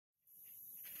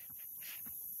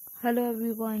Hello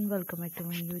everyone, welcome back to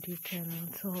my YouTube channel.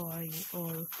 So how are you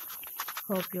all?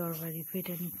 Hope you are very fit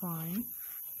and fine.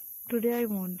 Today I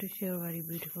want to share very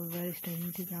beautiful, very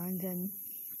stunning designs, and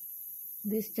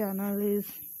this channel is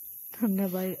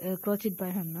crochet by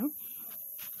Hanna.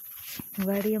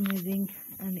 Very amazing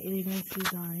and elegant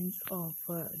designs of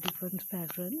different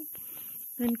patterns.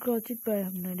 And crochet by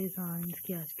Hanna designs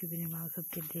की आज की video में आप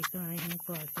सबके देख रहे हैं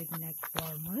crochet neck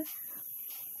warmer.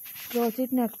 Crochet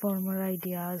neck warmer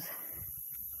ideas.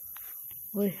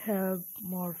 We have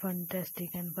more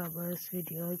fantastic and fabulous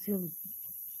videos. You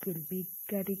will be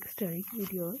getting stunning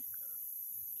videos.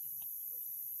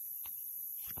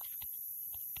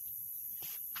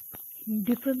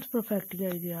 Different perfect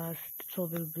ideas, so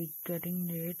we'll be getting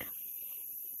it.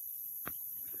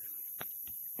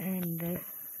 And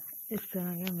इस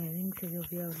तरह के अमेजिंग से जो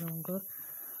भी आप लोगों को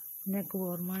नेक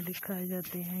वार्मर दिखाए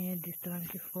जाते हैं या जिस तरह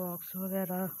की फ्रॉक्स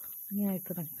वगैरह या इस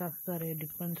तरह के काफ़ी सारे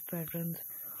डिफरेंट पैटर्न्स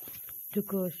जो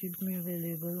क्रोशेट में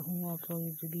अवेलेबल हूँ आप लोग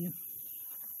इजीली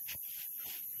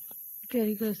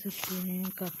कैरी कर सकते हैं.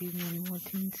 काफ़ी मिनिमल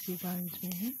थिंग्स डिजाइंस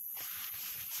में है.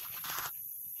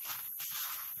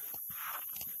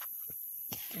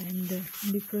 And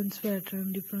different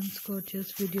pattern, different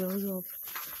gorgeous videos of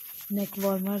neck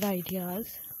warmer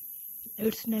ideas.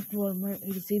 It's neck warmer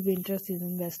is the winter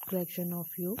season best collection of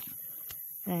you,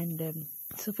 and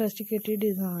sophisticated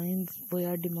designs. We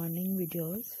are demanding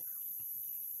videos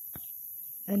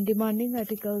and demanding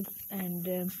articles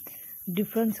and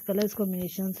different colors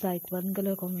combinations, like one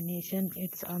color combination.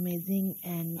 It's amazing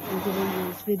and easily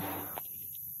used with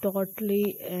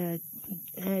totally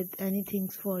anything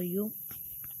for you.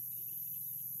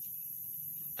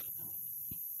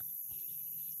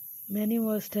 Many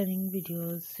more stunning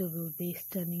videos, so will be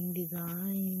stunning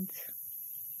designs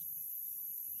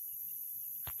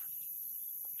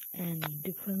and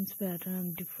different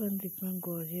pattern, different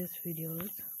gorgeous videos.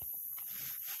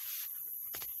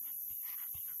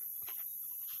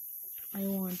 I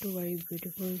want to very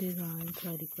beautiful designs.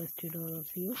 I requested all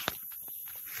of you.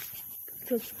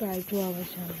 Subscribe to our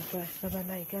channel, press the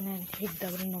bell icon and hit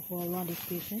the bell of all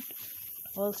notifications.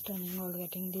 All stunning, all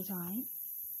getting design.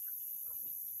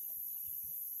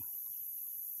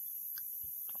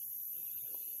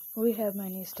 We have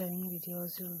many stunning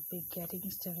videos. You will be getting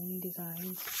stunning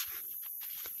designs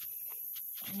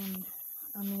and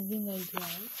amazing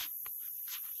ideas.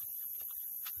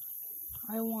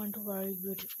 I want very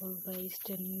beautiful, very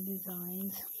stunning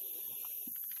designs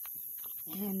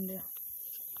and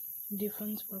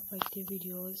different perspective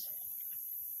videos.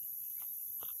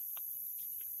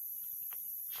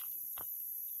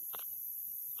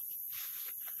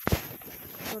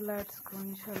 So let's go,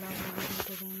 inshallah. We will meet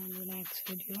again in the next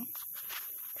video.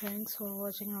 Thanks for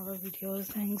watching our videos.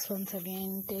 Thanks once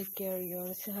again. Take care of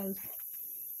yourself.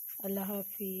 Allah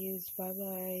Hafiz. Bye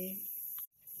bye.